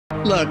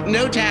Look,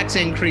 no tax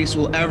increase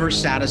will ever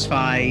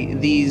satisfy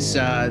these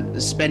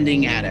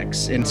spending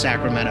addicts in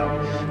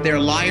Sacramento. They're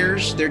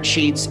liars, they're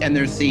cheats, and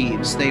they're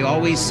thieves. They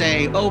always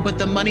say, oh, but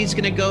the money's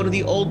going to go to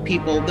the old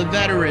people, the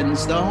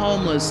veterans, the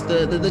homeless,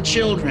 the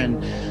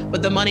children.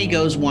 But the money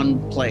goes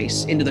one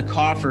place, into the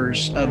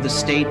coffers of the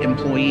state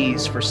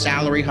employees for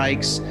salary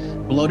hikes,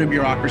 bloated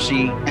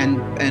bureaucracy,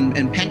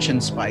 and pension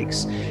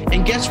spikes.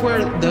 And guess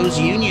where those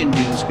union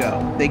dues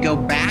go? They go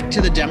back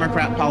to the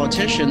Democrat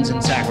politicians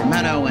in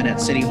Sacramento and at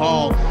City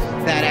Hall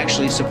that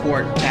actually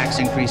support tax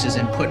increases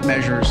and put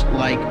measures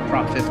like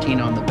Prop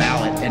 15 on the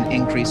ballot and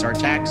increase our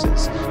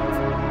taxes.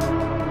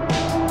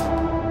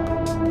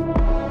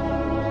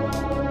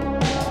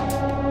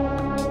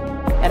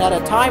 And at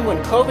a time when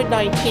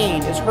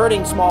COVID-19 is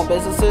hurting small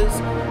businesses,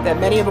 that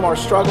many of them are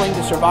struggling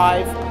to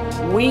survive,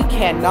 we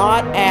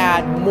cannot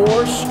add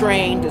more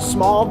strain to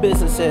small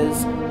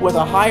businesses with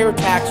a higher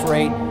tax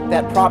rate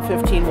that Prop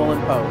 15 will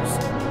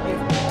impose.